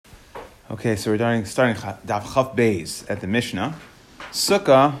Okay, so we're starting Daf Chaf Beis at the Mishnah.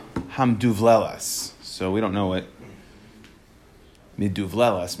 Sukkah hamduvlelas. So we don't know what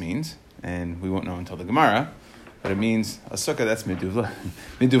miduvlelas means, and we won't know until the Gemara, but it means a sukkah that's miduvlelas.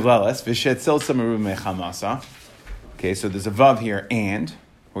 V'shetzel samaru mechamasa. Okay, so there's a vav here, and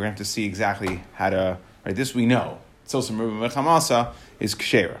we're going to have to see exactly how to, right, this we know. Tzil samaru mechamasa is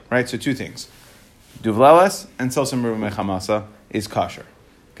kshera, right? So two things. Duvlelas and tzil samaru mechamasa is kosher.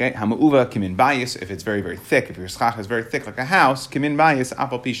 Okay, hamauva kimin bayis, if it's very, very thick, if your schach is very thick like a house, kimin bayis,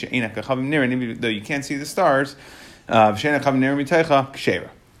 apal pisha enak kachavim nirin, even though you can't see the stars, v'sheina chavim nirin miteicha, kshera.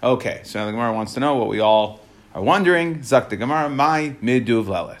 Okay, so now the Gemara wants to know what we all are wondering. Zak the Gemara, my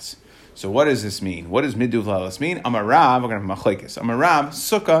miduvleles. So what does this mean? What does miduvleles mean? Amarav, we're going to have machlekes. Amarav,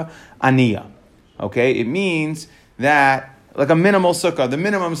 sukkah aniya. Okay, it means that like a minimal sukkah, the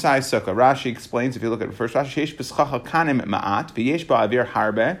minimum size sukkah. Rashi explains, if you look at the first Rashi, sheesh b'schacha kanim ma'at, v'yesh ba avir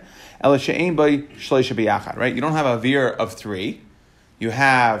harbe, ela she'ein ba shleisha b'yachad, right? You don't have avir of 3. You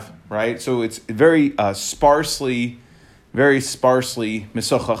have, right? So it's very sparsely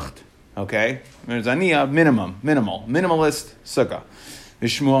mesuchacht, okay? There's aniyah, minimalist sukkah.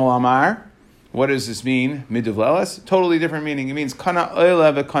 V'shmuel amar, what does this mean? Miduvleles, totally different meaning. It means kana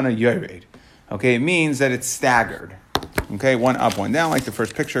oile v'kana yored. Okay, it means that it's staggered. Okay, one up, one down, like the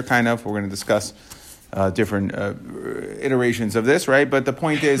first picture, kind of. We're going to discuss different iterations of this, right? But the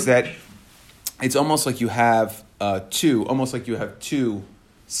point is that it's almost like you have two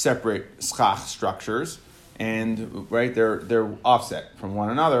separate schach structures, and right, they're offset from one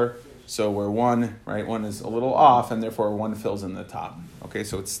another. So where one is a little off, and therefore one fills in the top. Okay,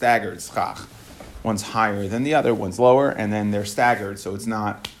 so it's staggered schach. One's higher than the other, one's lower, and then they're staggered. So it's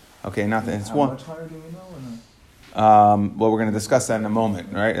not it's How one. much higher do we know? Or not? Well, we're going to discuss that in a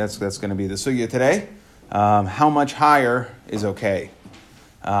moment, right? That's going to be the sugya today. How much higher is okay?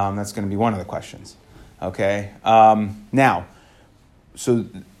 That's going to be one of the questions. Okay. Now, so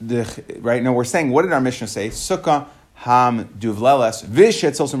right now we're saying, what did our Mishnah say? Sukkah ham duvleles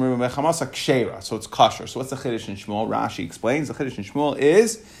vishet tzil samaru mechamasa kshera. So it's kosher. So what's the chiddush in Shmuel? Rashi explains the chiddush in Shmuel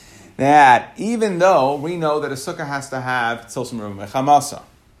is that even though we know that a sukkah has to have tzil samaru mechamasa,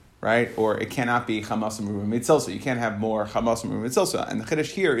 right? Or it cannot be chamas u'meruba mitzilsa. You can't have more chamas u'meruba mitzilsa. And the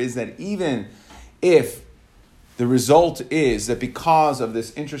chiddush here is that even if the result is that because of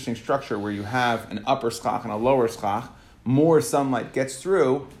this interesting structure where you have an upper schach and a lower schach, more sunlight gets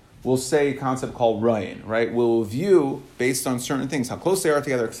through, we'll say a concept called rayin, right? We'll view, based on certain things, how close they are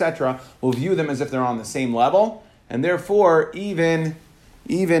together, etc., we'll view them as if they're on the same level, and therefore, even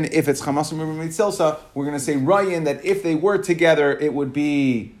if it's chamas u'meruba mitzilsa, we're going to say rayin, that if they were together, it would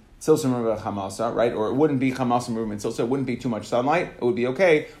be tzilsa meruba chamasa, right? Or it wouldn't be chamasa meruba tzilsa. It wouldn't be too much sunlight. It would be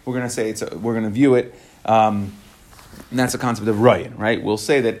okay. We're going to say we're going to view it, and that's the concept of rayin, right? We'll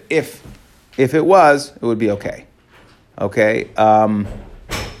say that if it was, it would be okay. Okay. Now,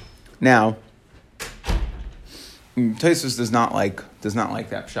 Tosfos does not like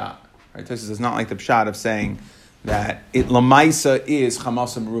that pshat, right? Tosfos does not like the pshat of saying that it lamaisa is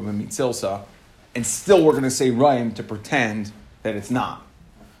chamasa meruba mitzilsa, and still we're going to say rayin to pretend that it's not.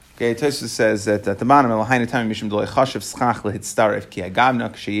 Okay, Tosfos says that at the bottom, okay,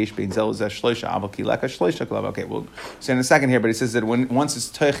 we'll say in a second here, but he says that once it's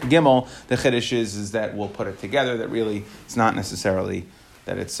teich gimel, the chiddush is that we'll put it together. That really it's not necessarily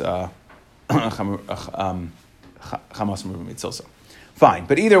that it's chamas meruba mitzilsa. Fine,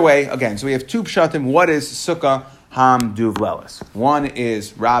 but either way, again, so we have two pshatim. What is sukkah ham duvleles? One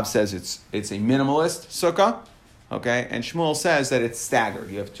is Rav says it's a minimalist sukkah. Okay, and Shmuel says that it's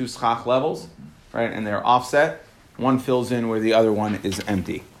staggered. You have two schach levels, right, and they're offset. One fills in where the other one is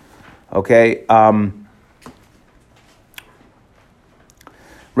empty. Okay, Rav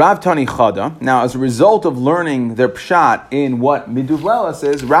Tani Chada. Now, as a result of learning their pshat in what miduvleles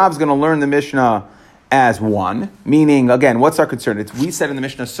is, Rav's going to learn the Mishnah as one, meaning, again, what's our concern? We said in the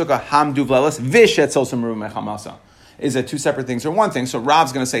Mishnah, sukkah ham duvleles vishet tzil samaru mechamasa. Is it two separate things or one thing? So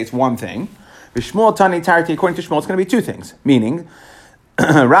Rav's going to say it's one thing. V'shmuel Tani Tarti, according to Shmuel, it's going to be two things. Meaning,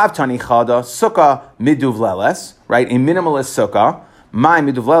 Rav Tani Chada, sukkah miduvleles, right? A minimalist sukkah. My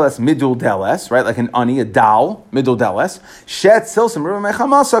miduvleles miduldeles, right? Like an ani, a dal, miduldeles. Shet silsam ruba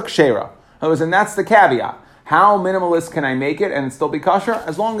mechamasa kshera. And that's the caveat. How minimalist can I make it and it still be kosher?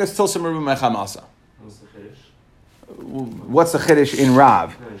 As long as silsam ruba mechamasa. What's the chiddush? What's the chiddush in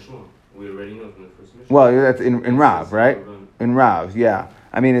Rav? No, sure. We already know from the first mission. Well, that's in Rav, right? In Rav, yeah.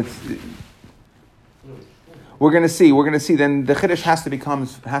 I mean, it's... We're going to see. Then the chiddush has to become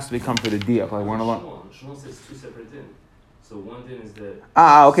for the diak. Like we're going to learn. Shmuel says two separate din. So one din is the.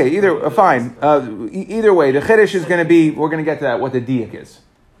 Okay. Fine. Either way, the chiddush is going to be. We're going to get to that. What the diak is.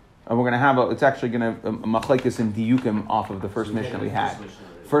 and we're going to have it's actually going to machlekes and diyukim off of the first Mishnah we had.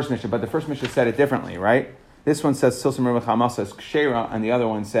 First Mishnah, but the first Mishnah said it differently, right? This one says silsa merubah chamasa is kshera, and the other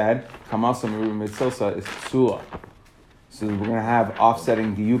one said chamasa merubah mitzilsa is psula. So we're going to have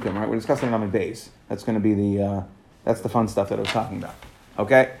offsetting diyukim, right? We're discussing it on the base. That's going to be that's the fun stuff that I was talking about.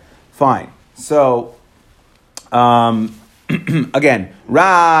 Okay, fine. So again,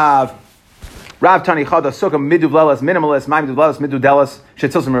 Rav Tani Chada Sukkah Miduvlelas Minimalist Maim Miduvlelas Midudelas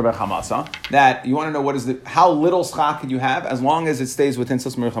Shetzilsim Merubah Chamasa. That you want to know what is how little schach can you have as long as it stays within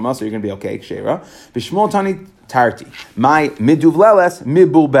Tzilsim Merubah Chamasa, you're going to be okay. Kshera Bishmol Tani Tarti My Miduvlelas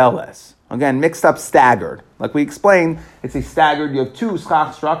Mibubeles. Again, mixed up, staggered. Like we explained, it's a staggered. You have two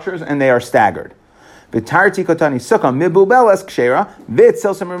schach structures and they are staggered. V'tarti Kotani Sukkah Mibubeles Kshera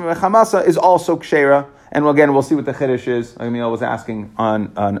V'Tzilsim Merubah Chamasa is also Kshera. And again, we'll see what the chiddush is. Emil was asking on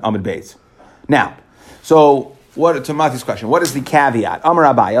Amud Beis. Now, so to Matthew's question, what is the caveat? Amar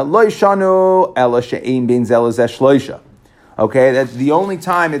Abaya, lo yishanu ela she'ein bin zelazeh shloisha. Okay, that's the only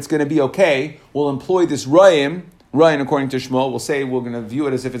time it's going to be okay. We'll employ this rayim according to Shmuel. We'll say we're going to view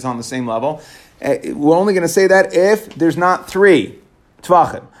it as if it's on the same level. We're only going to say that if there's not three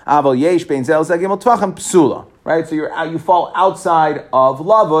tvachim. Aval yesh bin zelazeh gimel tvachim psula. Right, so you fall outside of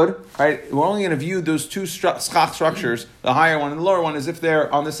lavud. Right, we're only going to view those two schach structures, the higher one and the lower one, as if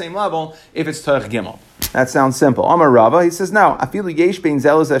they're on the same level. If it's Torah Gimel, that sounds simple. Amar Rava, he says no. Afilu yesh bein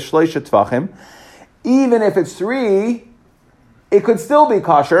zelaz shloisha tvachim. Even if it's three, it could still be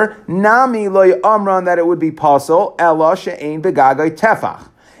kosher. Nami lo amran that it would be pasul ela she'ein begagay tefach.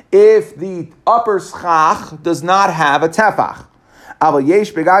 If the upper schach does not have a tefach, aval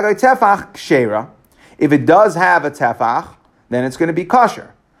yesh begagay tefach kshera. If it does have a tefach, then it's going to be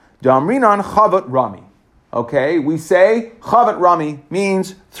kosher. Damrinan chavat rami. Okay, we say chavat rami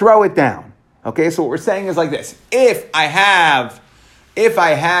means throw it down. Okay, so what we're saying is like this: if I have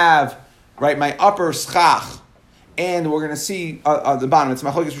right my upper schach, and we're going to see the bottom. It's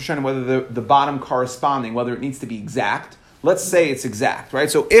machlokes rishonim whether the bottom corresponding, whether it needs to be exact. Let's say it's exact, right?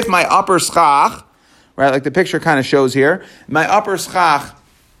 So if my upper schach, right, like the picture kind of shows here, my upper schach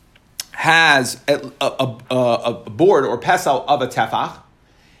has a board or pesel of a tefach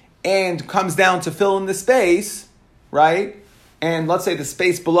and comes down to fill in the space, right? And let's say the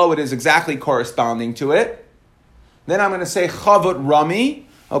space below it is exactly corresponding to it. Then I'm going to say chavot rami,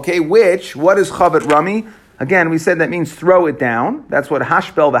 okay, what is chavot rami? Again, we said that means throw it down. That's what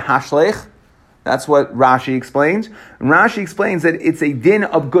hashbel v'hashlech. That's what Rashi explains. And Rashi explains that it's a din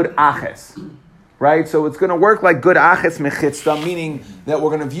of good aches. Right, so it's going to work like good aches mechitzta, meaning that we're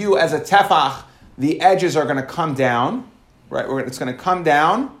going to view as a tefach, the edges are going to come down, right? It's going to come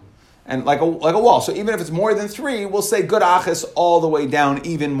down, and like a wall. So even if it's more than three, we'll say good aches all the way down,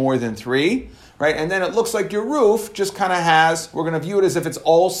 even more than three, right? And then it looks like your roof just kind of we're going to view it as if it's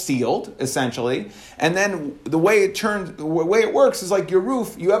all sealed, essentially. And then the way it works is like your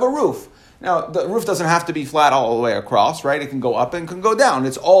roof. You have a roof. Now, the roof doesn't have to be flat all the way across, right? It can go up and can go down.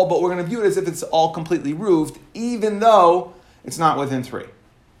 But we're going to view it as if it's all completely roofed, even though it's not within three.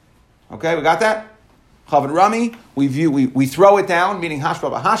 Okay, we got that? Chavod Rami, we throw it down, meaning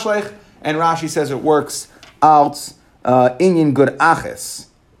hashba b'hashlech, and Rashi says it works out inyan good aches.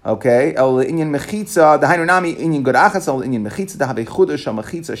 Okay, el inyan mechitza, the hainunami inyan good aches, el inyan mechitza, the habe chudash al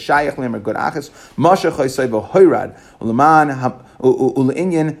mechitza shayach lemer good aches, masha chaysay v'hoyrad, uleman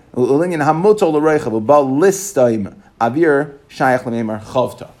ulinyan hamuto l'reichav ubal listaim avir shayach lemer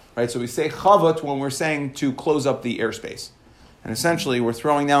chavta. Right, so we say chavat when we're saying to close up the airspace, and essentially we're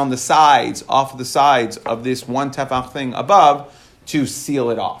throwing down the sides off of the sides of this one tefach thing above to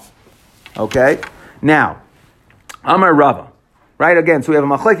seal it off. Okay, now Amar Rava. Right, again, so we have a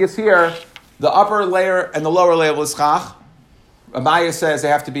machlekes here, the upper layer and the lower layer of l'schach. Abaya says they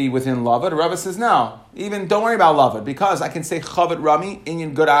have to be within lavud. Rava says no, even don't worry about lavud, because I can say chavat rami,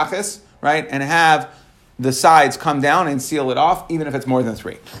 inyan good aches, right, and have the sides come down and seal it off, even if it's more than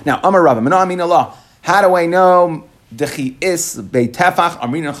three. Now, Amar Rava, Mena Amin Allah, how do I know dechi is be tefach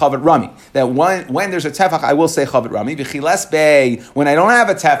amrin chavat rami? That when there's a tefach, I will say chavat rami. V'chiles be when I don't have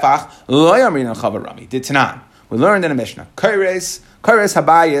a tefach, lo amrin chavat rami. Ditnan. We learned in a Mishnah, Kores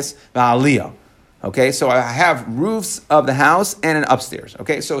Habayis V'Aliyah. Okay, so I have roofs of the house and an upstairs.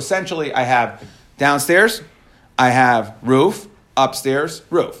 Okay, so essentially I have downstairs, I have roof, upstairs,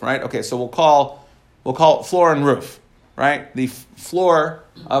 roof, right? Okay, so we'll call it floor and roof, right? The floor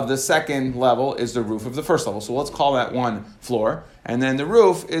of the second level is the roof of the first level. So let's call that one floor. And then the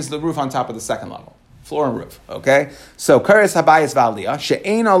roof is the roof on top of the second level. Floor and roof, okay? So Kores Habayis V'Aliyah,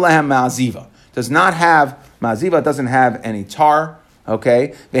 She'ein Olehem Ma'aziva. Does not have, Maziva doesn't have any tar,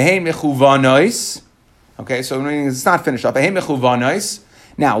 okay? Vehein mechuvanois, okay, so it's not finished up. Vehein mechuvanois,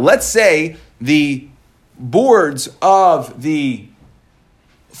 Now, let's say the boards of the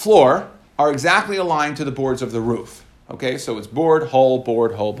floor are exactly aligned to the boards of the roof. Okay, so it's board, hole,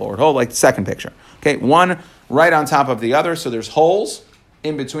 board, hole, board, hole, like the second picture. Okay, one right on top of the other, so there's holes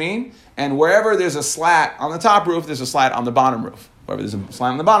in between, and wherever there's a slat on the top roof, there's a slat on the bottom roof. Wherever there's a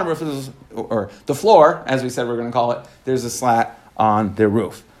slat on the bottom roof, or the floor, as we said we're going to call it, there's a slat on the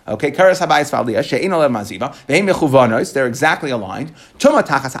roof. Okay, karas habayis v'aliyah she'ein olev maziva ve'im mechuvanos. They're exactly aligned. Tuma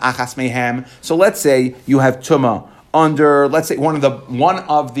tachas achas mehem. So let's say you have tuma under, let's say one of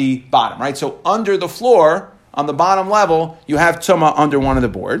the bottom, right? So under the floor on the bottom level, you have tuma under one of the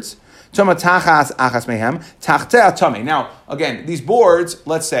boards. Tuma tachas achas mehem tachtea tame. Now again, these boards,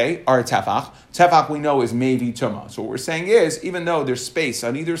 let's say, are a tefach. Tefach we know is mevi tuma. So what we're saying is, even though there's space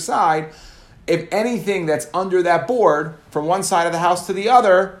on either side, if anything that's under that board from one side of the house to the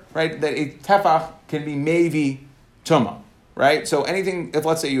other, right, that a tefach can be mevi tuma, right? So anything, if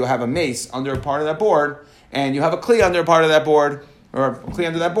let's say you have a mace under a part of that board, and you have a kli under a part of that board, or a kli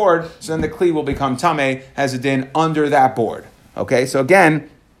under that board, so then the kli will become tameh, has a din under that board. Okay, so again,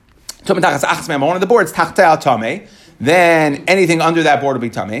 one of the boards, tachtel tameh, then anything under that board will be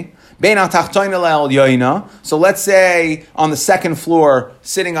tameh. So let's say on the second floor,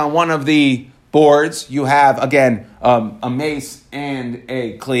 sitting on one of the boards, you have, again, a mace and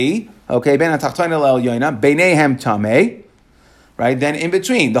a kli. Okay, right? Then in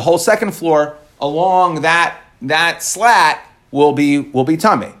between, the whole second floor, along that slat will be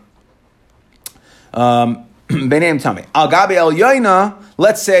tameh. Al gabi el yoina.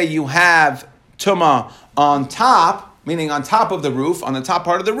 Let's say you have tuma on top, meaning on top of the roof, on the top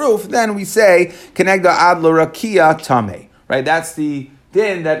part of the roof. Then we say kenegda ad l'rakia tameh. Right? That's the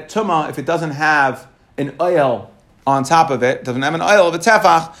din that tuma, if it doesn't have an oil on top of it, doesn't have an oil of a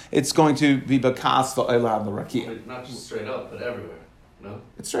tefach, it's going to be bekas v'oil ad l'rakia. Not just straight up, but everywhere. No?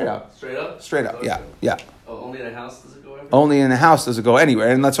 It's straight up. Straight up? Straight up, Okay. yeah. Oh, only in a house does it go everywhere? Only in the house does it go anywhere,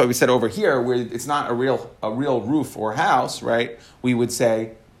 and that's why we said over here, where it's not a real roof or house, right? We would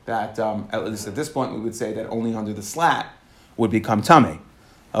say that at least at this point, we would say that only under the slat would become tameh.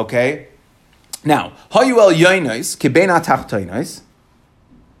 Okay. Now, hayu el yoinos kibena tachtoinos.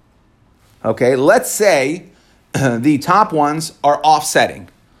 Okay, let's say the top ones are offsetting,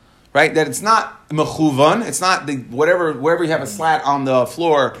 right? That it's not mechuvan, it's not the wherever you have a slat on the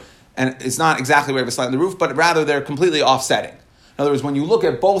floor, and it's not exactly where you have a slat on the roof, but rather they're completely offsetting. In other words, when you look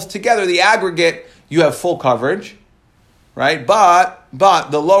at both together, the aggregate, you have full coverage, right? But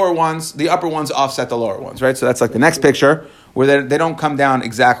the lower ones, the upper ones offset the lower ones, right? So that's like the next picture, where they don't come down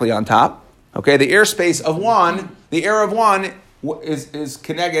exactly on top. Okay, the airspace of one, the air of one is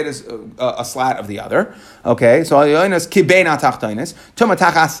connected as a slat of the other. Okay, so kibena tachtoinis, tuma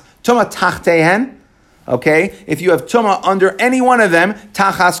tachtehen. Okay, if you have tuma under any one of them,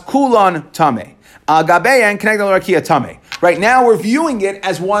 tachas kulon tameh, agabeyan connected l'rakia tameh. Right now, we're viewing it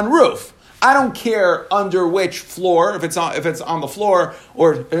as one roof. I don't care under which floor, if it's on the floor,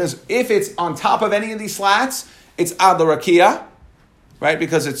 or if it's on top of any of these slats, it's ad l'rakia, right?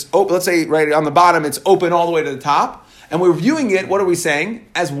 Because it's open. Let's say right on the bottom, it's open all the way to the top. And we're viewing it, what are we saying?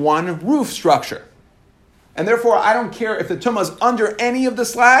 As one roof structure. And therefore, I don't care if the tumah is under any of the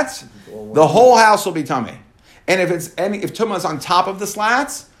slats, the whole house will be tameh. And if tumah is on top of the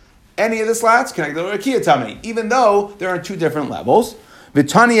slats, any of the slats, connect the rakia tameh, even though there are two different levels.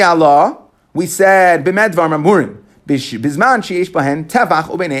 V'tani Allah, we said, b'medvar mamurim, bizman sheyesh bahen tefach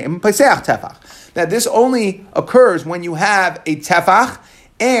u'beineim paseach tefach. That this only occurs when you have a tefach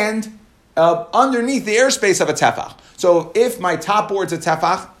and underneath the airspace of a tefach. So if my top board's a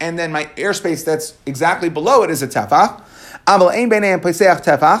tefach, and then my airspace that's exactly below it is a tefach,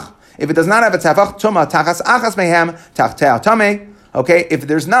 if it does not have a tefach, tuma tachas achas mehem tachtea tameh. Okay, if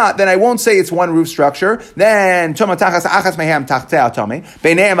there's not, then I won't say it's one roof structure. Then tuma tachas achas mehem tachtea tameh.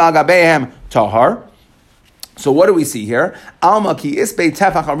 Beineim al gabehem tahar. So what do we see here? Alma ki isbei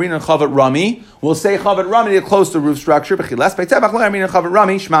tefach arin and chavat rami. We'll say chavat rami to close the roof structure. B'chilas bei tefach arin and chavat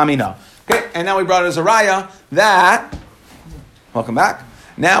rami shma mina. Okay, and now we brought as a raya that, welcome back.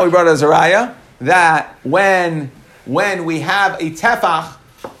 Now we brought as a raya that when we have a tefach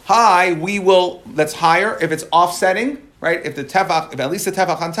high, that's higher if it's offsetting, right? If at least the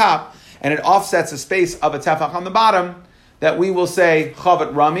tefach on top, and it offsets the space of a tefach on the bottom, that we will say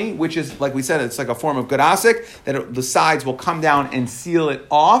chavat rami, which is, like we said, it's like a form of gadasik, that the sides will come down and seal it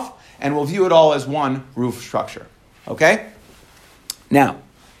off, and we'll view it all as one roof structure. Okay? Now,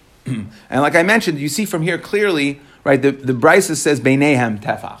 and like I mentioned, you see from here clearly, right, the Brisa says beinehem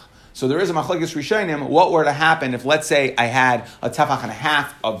tefach. So there is a machlekes rishonim, what were to happen if, let's say, I had a tefach and a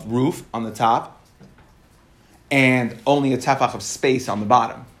half of roof on the top, and only a tefach of space on the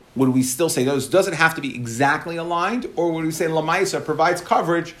bottom, would we still say those? Does it have to be exactly aligned, or would we say Lamaisa provides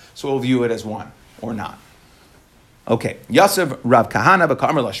coverage, so we'll view it as one or not? Okay, Yosef Rav Kahana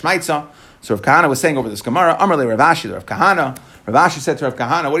b'Kamar Lashmaitza. So Rav Kahana was saying over this Gemara, Amar le Rav Ashi, Rav Kahana. Rav Ashi said to Rav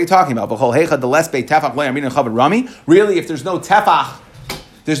Kahana, what are you talking about? V'chol heicha deles bei tefach lo yamin chavod rami. Really, if there's no tefach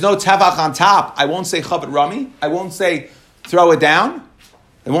on top, I won't say chavod rami. I won't say throw it down.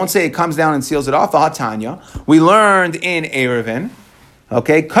 I won't say it comes down and seals it off. V'hatanya. We learned in Erevin.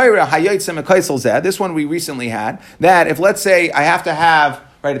 Okay, kaira hayotzemekaisel zeh. This one we recently had. That if let's say I have to have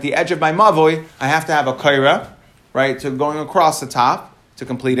right at the edge of my mavoi, I have to have a kaira, right, to going across the top to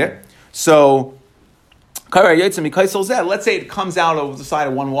complete it. So, let's say it comes out over the side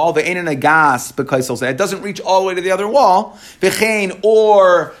of one wall. It doesn't reach all the way to the other wall.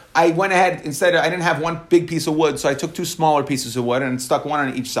 Or I went ahead, instead I didn't have one big piece of wood, so I took two smaller pieces of wood and stuck one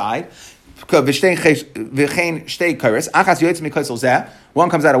on each side. One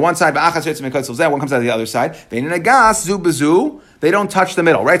comes out of one side, one comes out of the other side. They don't touch the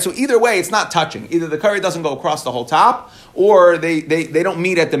middle, right? So either way, it's not touching. Either the curry doesn't go across the whole top, or they don't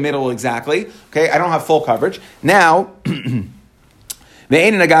meet at the middle exactly. Okay, I don't have full coverage. Now, if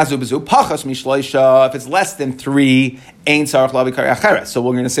it's less than 3, so we're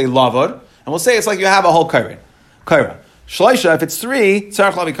going to say lavod, and we'll say it's like you have a whole curry. Shloisha, if it's 3,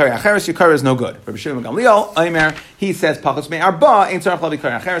 tzarech lavi kari acheres, your kari is no good. Rabbi Shimon Gamliel, Aimer, he says, pachos me arba, ain't tzarech lavi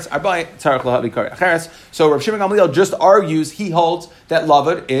kari acheres, arba, tzarech lavi kari acheres. So Rabbi Shimon Gamliel just argues, he holds that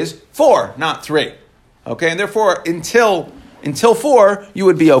lavud is 4, not 3. Okay, and therefore, until 4, you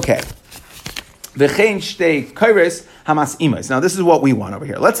would be okay. V'chein shtei kairis hamas imas. Now, this is what we want over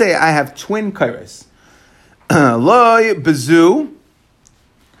here. Let's say I have twin kairis. Loi bezu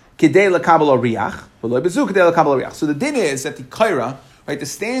kidei lekabel riach. So the din is that the kaira, right, the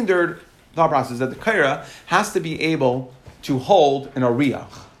standard thought process is that the kaira has to be able to hold an ariach.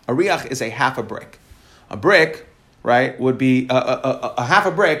 Ariach is a half a brick. A brick, right, would be, a half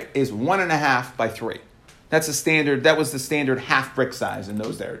a brick is 1.5 by 3. That's a standard, that was the standard half brick size in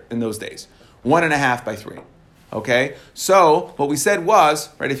those days. 1.5 by 3. Okay? So, what we said was,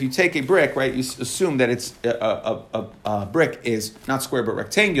 right, if you take a brick, right, you assume that it's, a brick is not square but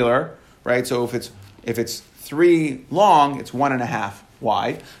rectangular, right? So if it's 3 long, it's 1.5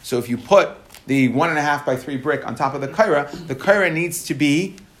 wide. So if you put the 1.5 by 3 brick on top of the kaira needs to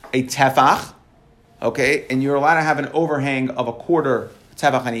be a tefach, okay? And you're allowed to have an overhang of a quarter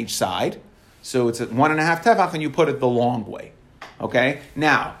tefach on each side. So it's at 1.5 tefach, and you put it the long way, okay?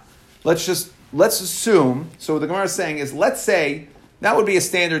 Now, let's assume, so what the Gemara is saying is, let's say that would be a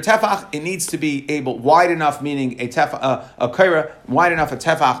standard tefach. It needs to be wide enough, meaning a kaira, wide enough a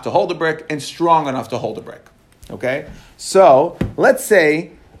tefach to hold a brick and strong enough to hold a brick. Okay? So, let's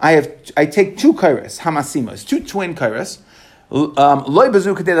say I take 2 kairas, hamasimas, 2 twin kairas,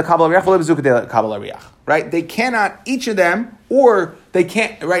 right? They cannot, each of them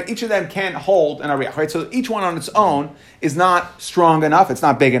can't hold an ariach, right? So each one on its own is not strong enough, it's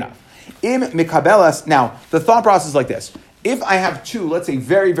not big enough. Now, the thought process is like this. If I have 2, let's say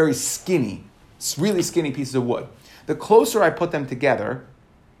very, very skinny, really skinny pieces of wood, the closer I put them together,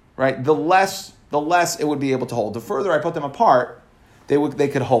 right, the less it would be able to hold. The further I put them apart, they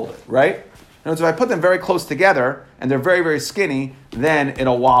could hold it, right? In other words, if I put them very close together and they're very, very skinny, then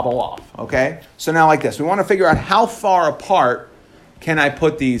it'll wobble off, okay? So now like this, we want to figure out how far apart can I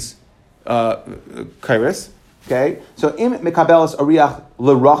put these kairis, okay? So im mikabelas ariach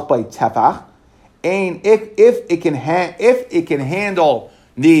l'rach by tefach, and if it can handle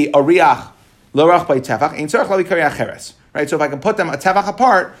the ariach l'rach by tefach, ein tzarech lavi kari acheres. Right, so if I can put them a tefach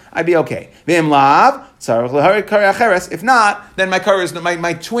apart, I'd be okay. V'im lav tzarech lavi kari acheres. If not, then my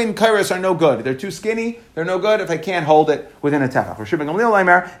twin kairos are no good. They're too skinny. They're no good if I can't hold it within a tefach.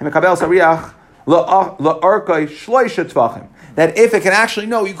 That if it can actually,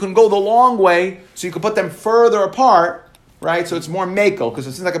 you can go the long way, so you can put them further apart, right? So it's more makel, because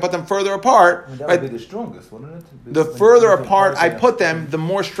since I can put them further apart, that right, would be the strongest, wouldn't it? the further apart I put them, the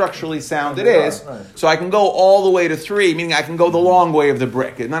more structurally sound it is. Right. So I can go all the way to 3, meaning I can go the long way of the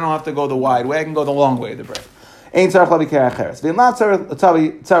brick. And I don't have to go the wide way, I can go the long way of the brick.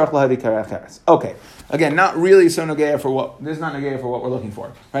 Okay. Again, not really so negaya for what, this is not negaya for what we're looking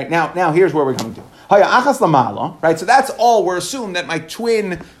for. Right, now here's where we're coming to. Right, so that's all, we're assuming that my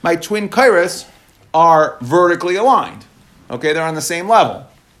twin kairos are vertically aligned. Okay, they're on the same level.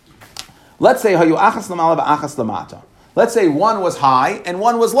 Let's say Let's say one was high and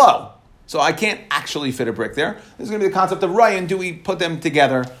one was low. So I can't actually fit a brick there. This is going to be the concept of Ryan. Do we put them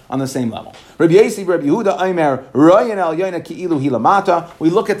together on the same level. Rabbi Yossi, Rabbi Yehuda, Aimer, Royan al Yoina Ki'ilu Hilamata. We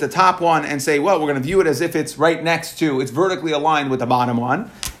look at the top one and say, well, we're going to view it as if it's right next to, it's vertically aligned with the bottom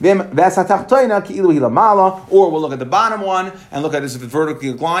one. Or we'll look at the bottom one and look at it as if it's vertically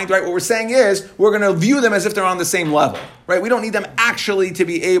aligned, right? What we're saying is, we're going to view them as if they're on the same level, right? We don't need them actually to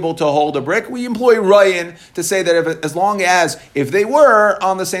be able to hold a brick. We employ Ryan to say that as long as if they were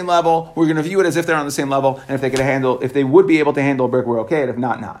on the same level, we're going to view it as if they're on the same level, and if they could handle, if they would be able to handle a brick, we're okay, and if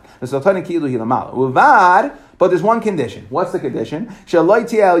not, not. But there's one condition. What's the condition?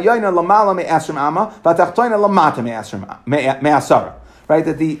 Right,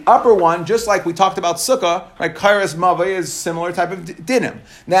 that the upper one, just like we talked about sukkah, right, kairas mava is similar type of dinim.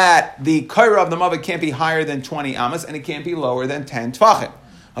 That the kaira of the mava can't be higher than 20 amas, and it can't be lower than 10 tvachim.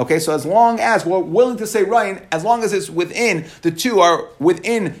 Okay, so as long as we're willing to say Ryan, as long as it's within, the two are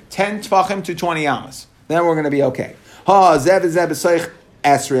within 10 tvachim to 20 amas, then we're going to be okay. Ha zev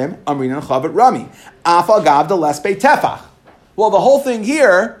esrim amrin and chavet rami afal gav the les tefach. Well, the whole thing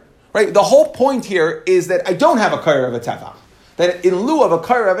here, right? The whole point here is that I don't have a kaira of a tefach. That in lieu of a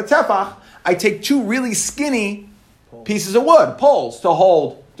kaira of a tefach, I take two really skinny pieces of wood, poles, to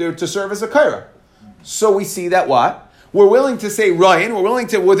hold, to serve as a kaira. So we see that what? We're willing to say Ryan, we're willing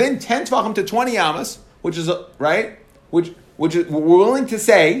to, within 10 tvachim to 20 amas, which is, right? Which is, we're willing to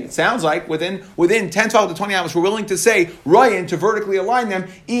say, it sounds like, within 10 tvachim to 20 amas, we're willing to say Ryan to vertically align them,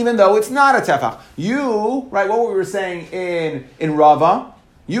 even though it's not a tefach. You, right, what we were saying in Rava,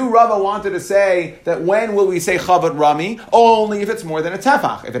 you, Rava, wanted to say that when will we say Chavat Rami? Only if it's more than a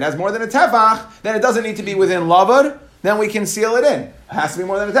tefach. If it has more than a tefach, then it doesn't need to be within Lavad, then we can seal it in. It has to be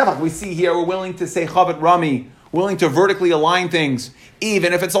more than a tefach. We see here we're willing to say Chavat Rami, willing to vertically align things,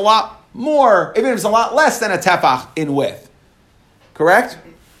 even if it's a lot more, even if it's a lot less than a tefach in width. Correct?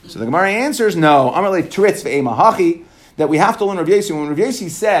 So the Gemara answers no. Amalei Tritz ve'emahachi, that we have to learn Rav Yossi. When Rav Yossi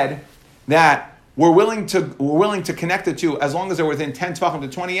said that we're willing to connect the two as long as they're within 10 tvachim to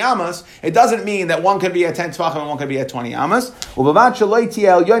 20 amas, it doesn't mean that one can be at 10 tvachim and one can be at 20 amas. Or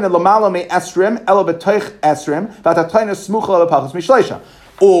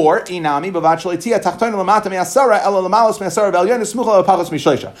inami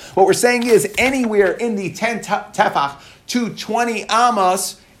what we're saying is anywhere in the 10 tefach to 20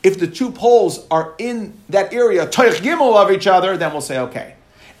 amas, if the two poles are in that area toich gimel of each other, then we'll say okay.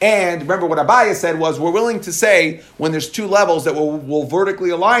 And remember what Abaya said was we're willing to say when there's two levels that we'll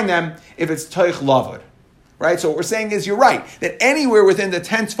vertically align them if it's toich lavud. Right? So what we're saying is you're right, that anywhere within the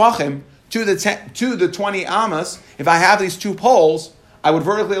 10 tvachim to the 20 amas, if I have these two poles, I would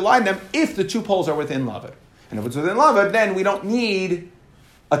vertically align them if the two poles are within lavud. And if it's within lavud, then we don't need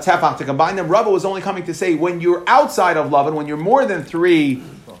a tefach to combine them. Rava was only coming to say when you're outside of lavud, when you're more than three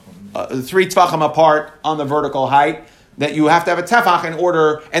tvachim apart on the vertical height, that you have to have a tefach in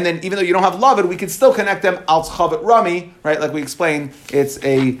order, and then even though you don't have lavud, we can still connect them al chavet rami, right? Like we explained, it's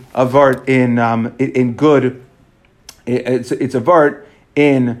a vart in good. It's a vart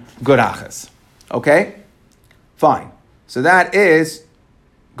in good achas. Okay, fine. So that is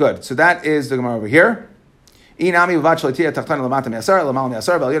good. So that is the Gemara over here. Inami uvat shleitia tachtan lamata me'asar lamal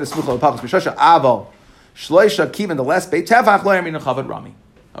me'asar bal yed smucha lepachas b'shosha aval shloisha kiven the less beit tefach lo yamin chavet rami.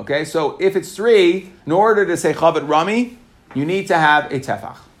 Okay, so if it's 3, in order to say Chavet Rami, you need to have a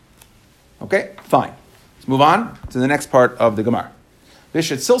tefach. Okay, fine. Let's move on to the next part of the Gemara.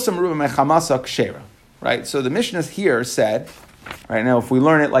 Right, so the Mishnah here said, right now if we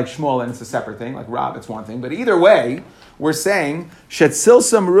learn it like Shmuel, then it's a separate thing, like Rav, it's one thing, but either way, we're saying,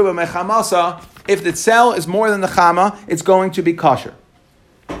 Shetsilsa Meruba Mechamasa, if the tzel is more than the chama, it's going to be kosher.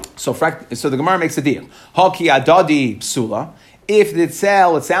 So the Gemara makes a deal. Haki adadi psula. If the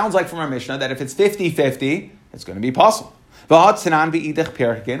tzel, it sounds like from our Mishnah that if it's 50-50, it's going to be possible. What did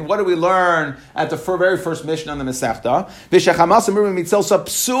we learn at the very first Mishnah on the Masechta?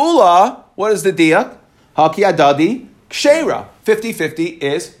 What is the diak? Haki adadi kshera. 50-50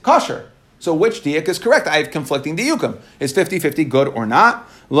 is kosher. So which diak is correct? I have conflicting diukim. Is 50-50 good or not?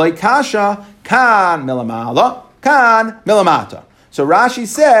 Like kasha kan milamala kan milamata. So Rashi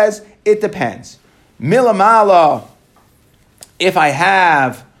says it depends. Milamala. If I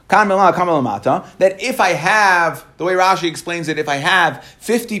have, that if I have, the way Rashi explains it, if I have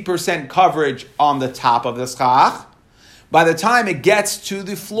 50% coverage on the top of the schach, by the time it gets to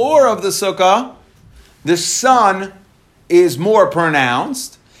the floor of the sukkah, the sun is more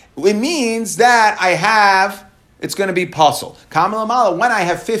pronounced. It means that it's going to be puzzle. When I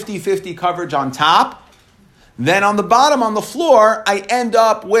have 50-50 coverage on top, then on the bottom, on the floor, I end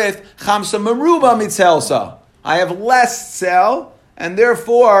up with chamsa meruba mitzelsa. I have less tzel, and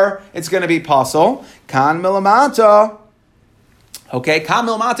therefore it's going to be pasul. Kan milamata Okay,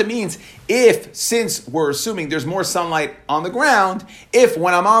 kamil mata means since we're assuming there's more sunlight on the ground, if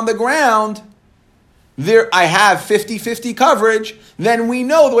when I'm on the ground, I have 50-50 coverage, then we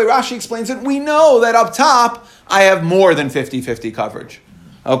know, the way Rashi explains it, we know that up top, I have more than 50-50 coverage.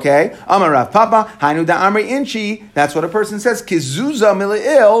 Okay? Amar Rav Papa, Hainu da Amri Inchi, that's what a person says, Kizuza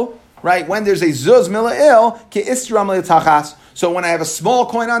mila'il, right? When there's a zuz mila'il, ki istra mila'tachas. So when I have a small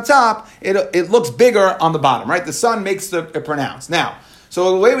coin on top, it looks bigger on the bottom, right? The sun makes it pronounced. Now,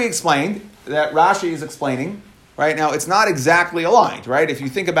 so the way we explained, that Rashi is explaining, right? Now, it's not exactly aligned, right? If you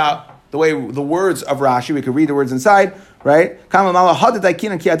think about the way the words of Rashi, we could read the words inside, right?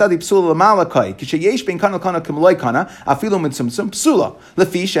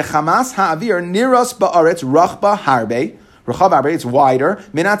 It's wider.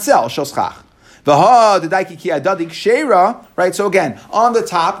 Right, so again, on the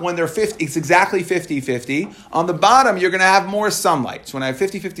top, when they're 50, it's exactly 50-50. On the bottom, you're going to have more sunlight. So when I have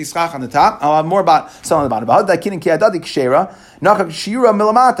 50-50 schach on the top, I'll have more about sun on the bottom.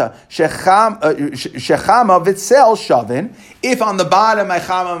 If on the bottom, my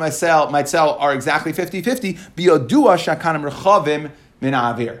chama and my cell are exactly 50-50,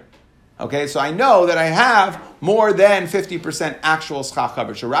 okay, so I know that I have more than 50% actual schach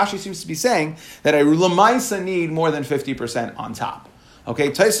coverage. So Rashi seems to be saying that I lemaisa need more than 50% on top.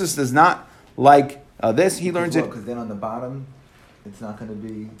 Okay, Tosfos does not like this. He learns it because then on the bottom, it's not going to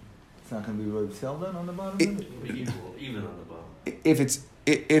be really then on the bottom. Even on the bottom. If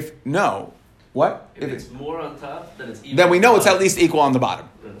what? If it's more on top, then it's even. Then we know it's at least equal on the bottom.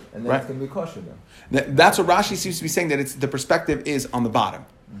 And then it's going to be kosher then. That's what Rashi seems to be saying, that the perspective is on the bottom.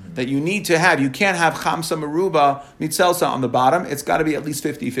 Mm-hmm. That you can't have chamsa meruba mitzelsa on the bottom. It's got to be at least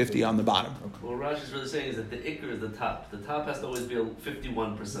 50-50 on the bottom. Okay. What Rashi's really saying is that the ikr is the top. The top has to always be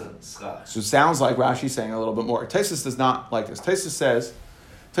 51% schach. So it sounds like Rashi's saying a little bit more. Tosfos does not like this. Tosfos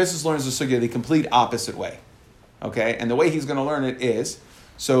learns the sugya the complete opposite way. Okay? And the way he's going to learn it is,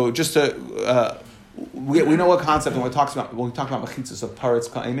 so just to, we know what concept when we talk about mechitzas of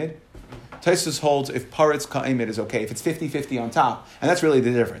paretz ka'imid. Tosfos holds if paretz ka'imid is okay, if it's 50-50 on top, and that's really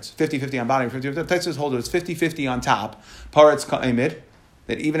the difference. 50-50 on bottom, 50-50. Tosfos holds if it's 50-50 on top, paretz ka'imid,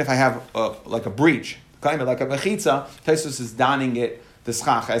 that even if I have like a breach, ka'imid, like a mechitza, Tosfos is donning it, the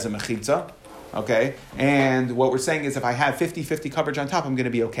schach, as a mechitza. Okay? And what we're saying is if I have 50-50 coverage on top, I'm going to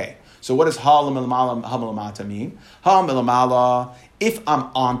be okay. So what does ha milamala, ha milamata mean? Ha milamala, if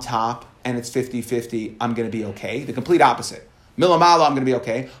I'm on top and it's 50-50, I'm going to be okay. The complete opposite. Milamala, I'm going to be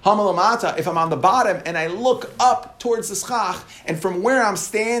okay. Ha milamata, if I'm on the bottom and I look up towards the schach, and from where I'm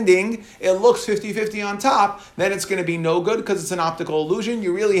standing, it looks 50-50 on top, then it's going to be no good because it's an optical illusion.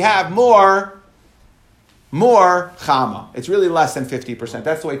 You really have more chama. It's really less than 50%.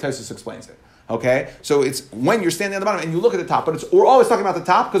 That's the way Tosfos explains it. Okay? So it's when you're standing on the bottom and you look at the top, but we're always talking about the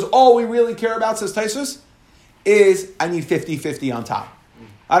top because all we really care about, says Tosfos, is I need 50-50 on top.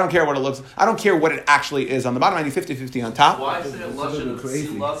 I don't care what it looks. I don't care what it actually is on the bottom. I need 50-50 on top. Why say lashon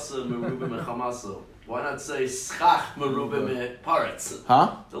silasa merubim mechamaso? Why not say schach merubim paretz?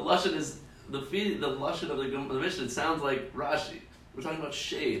 Huh? The lashon is the lashon of the Mishnah. It sounds like Rashi. We're talking about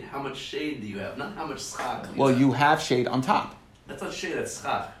shade. How much shade do you have? Not how much schach. Well, you have shade on top. That's not shade. That's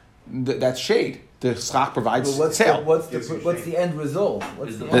schach. That's shade. The schach provides what's sail. What's the end result?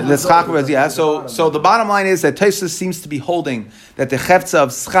 The schach provides, yeah. So the bottom line is that Tosfos seems to be holding that the chefza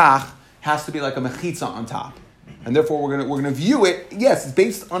of schach has to be like a mechitza on top, and therefore we're gonna view it. Yes, it's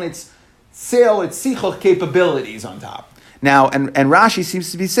based on its sail, its sichel capabilities on top. Now, and Rashi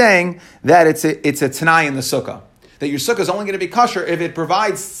seems to be saying that it's a tanai in the sukkah, that your sukkah is only going to be kosher if it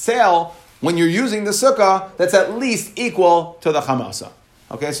provides sail when you're using the sukkah that's at least equal to the chamasa.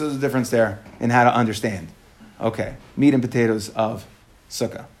 Okay, so there's a difference there in how to understand. Okay, meat and potatoes of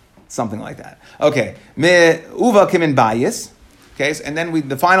sukkah, something like that. Okay, uva kimin bayis. Okay, and then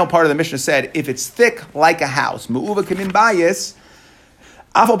the final part of the Mishnah said, if it's thick like a house, uva kimin bayis.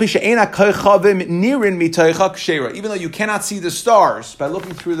 Even though you cannot see the stars, by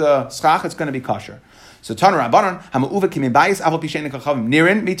looking through the schach, it's going to be kosher. So Tanu Rabbanan, Hamauva kimin bayis, Aval Pishen Kachavim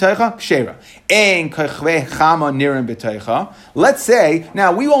Nirin Mitoicha Kshera, Ein Kachve Chama Nirin Bitoicha. Let's say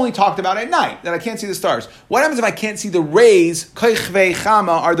now we only talked about at night that I can't see the stars. What happens if I can't see the rays? Kachve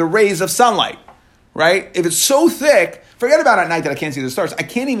Chama are the rays of sunlight, right? If it's so thick, forget about at night that I can't see the stars. I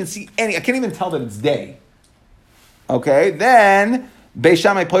can't even see any. I can't even tell that it's day. Okay, then Beis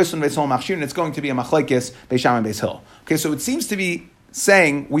Shammai Poison Beis Hil Machshir, and it's going to be a machlekes Beis Shammai Beis Hil. Okay, so it seems to be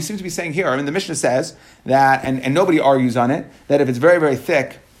saying, we seem to be saying here, I mean, the Mishnah says that, and nobody argues on it, that if it's very, very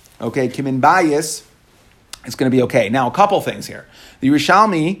thick, okay, kimin bayis, it's going to be okay. Now, a couple things here. The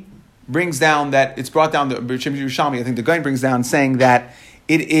Yerushalmi brings down that it's brought down the Yerushalmi. I think the Gaon brings down saying that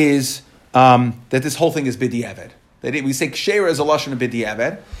it is that this whole thing is b'di'evet. We say kshera is a lashon of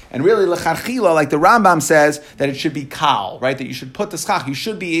b'di'evet, and really lecharchila, like the Rambam says, that it should be kal, right? That you should put the schach. You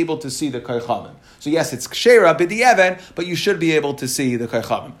should be able to see the koychavim. So yes, it's kshera b'di'evet, but you should be able to see the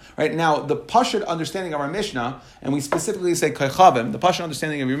koychavim. Right now, the pashut understanding of our Mishnah, and we specifically say koychavim. The pashut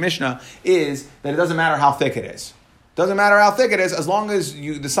understanding of your Mishnah is that it doesn't matter how thick it is. Doesn't matter how thick it is, as long as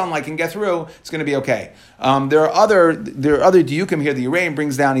the sunlight can get through, it's going to be okay. There are other diukim here. The Uraim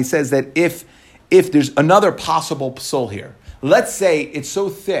brings down. He says that if there's another possible psul here, let's say it's so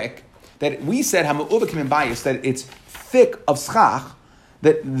thick that we said hamu'uvakim in bias that it's thick of schach,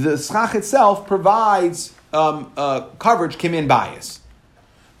 that the schach itself provides coverage kimin bias.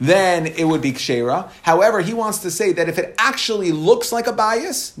 Then it would be kshera. However, he wants to say that if it actually looks like a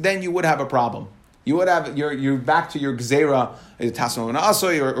bias, then you would have a problem. You would have you're back to your gzera tasman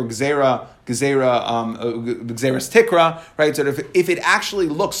asoy or gzera's tikra, right? So if it actually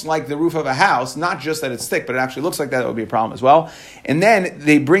looks like the roof of a house, not just that it's thick, but it actually looks like that, would be a problem as well. And then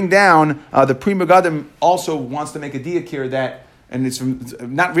they bring down the Pri Megadim also wants to make a diak here that, and it's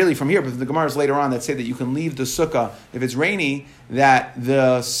not really from here, but the Gemaras later on that say that you can leave the sukkah if it's rainy. And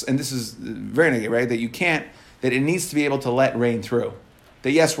this is very negative, right? That it needs to be able to let rain through.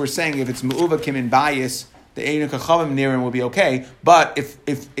 That yes, we're saying if it's mu'uvakim in bias, the Einu Kachavim Nirim will be okay. But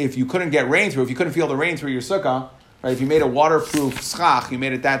if you couldn't get rain through, if you couldn't feel the rain through your sukkah, right? If you made a waterproof schach, you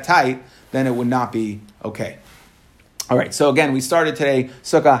made it that tight, then it would not be okay. All right. So again, we started today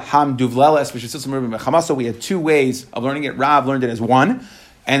sukkah ham duvleles, which is Silsim Chamasa. We had two ways of learning it. Rav learned it as one,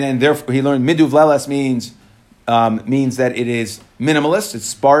 and then therefore he learned miduvleles means that it is minimalist. It's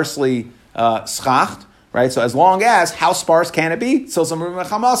sparsely schacht. Right, so as long as, how sparse can it be? Silsa Meruba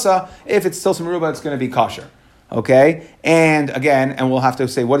Chamasa. If it's Silsa Meruba, it's going to be kosher. Okay? And again, and we'll have to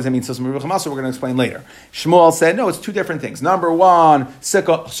say, what does it mean, Silsa Meruba Chamasa? We're going to explain later. Shmuel said, no, it's two different things. Number one,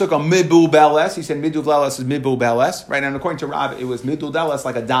 Sukkah Mibu Beles. He said Midu Beles is Mibu Beles. Right, and according to Rav, it was Midu Beles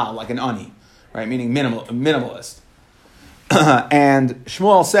like a dal, like an ani. Right, meaning minimalist. And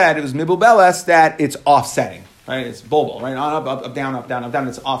Shmuel said it was Mibu Beles that it's offsetting. Right, it's bulbul. Right, on, up, down, up, down, up, down.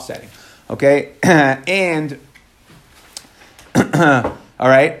 It's offsetting. Okay, and all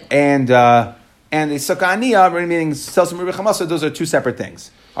right, and the sukkah aniyah, meaning selsim rubi chamasa, those are two separate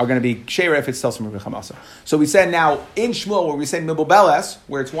things. Are going to be kshera if it's selsim rubi chamasa. So we said now in Shmuel where we say mibul beles,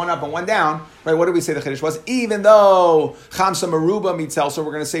 where it's one up and one down, right? What did we say the chiddush was? Even though chamsa maruba mitzel, so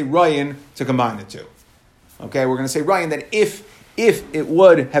we're going to say Ryan to combine the two. Okay, we're going to say Ryan that if it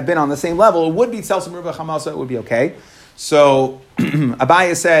would have been on the same level, it would be selsim rubi chamasa, it would be okay. So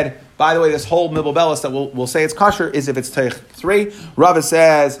Abaya said, by the way, this whole mibul belis that we'll say it's kosher is if it's teich 3. Rava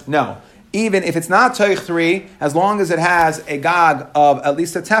says, no. Even if it's not teich 3, as long as it has a gag of at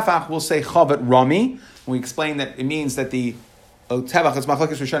least a tefach, we'll say chavet rami. We explain that it means that the tefach is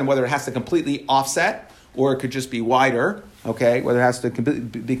machlokes rishonim, whether it has to completely offset or it could just be wider, okay, whether it has to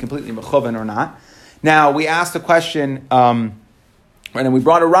be completely mechuven or not. Now, we asked the question, right, and we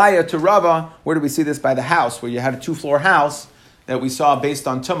brought a raya to Rava. Where did we see this? By the house, where you had a 2-floor house that we saw based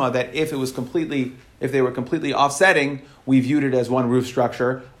on Tumah, that if they were completely offsetting, we viewed it as one roof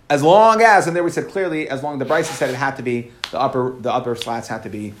structure. As long as, and there we said clearly, as long as the Brisa said it had to be, the upper slats had to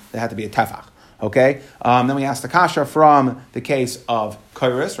be a tefach. Okay? Then we asked the kasha from the case of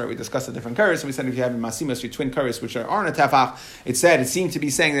kuris, right? We discussed the different kuris, and we said if you have masimas, your twin kuris, which aren't a tefach, it seemed to be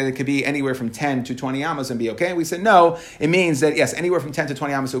saying that it could be anywhere from 10 to 20 amas and be okay. And we said no, it means that yes, anywhere from 10 to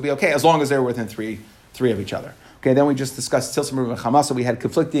 20 amas will be okay, as long as they're within three of each other. Okay, then we just discussed Tilsim Ruv and Chamasa. We had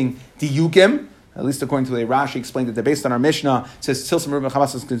conflicting diyukim, at least according to the Rashi explained that they're based on our Mishnah. It says Tilsim Ruv and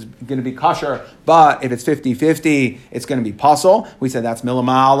Chamasa is going to be kosher, but if it's 50-50, it's going to be pasul. We said that's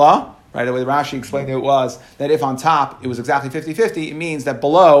milamala. Right, the way Rashi explained it was that if on top it was exactly 50-50, it means that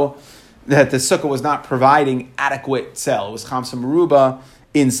below, that the sukkah was not providing adequate cell. It was chamsa meruba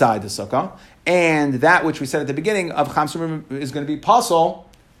inside the sukkah. And that which we said at the beginning of chamsa meruba is going to be pasul,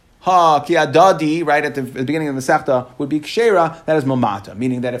 ki adadi, right, at the beginning of the sechta, would be kshera, that is mamata,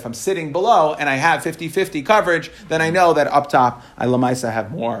 meaning that if I'm sitting below and I have 50-50 coverage, then I know that up top, I lamaisa have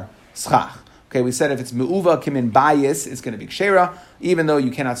more schach. Okay, we said if it's me'uva kimin bayis, it's going to be kshera, even though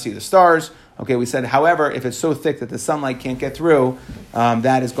you cannot see the stars. Okay, we said, however, if it's so thick that the sunlight can't get through,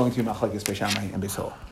 that is going to be machlekes Beis Shammai and Beis Hillel.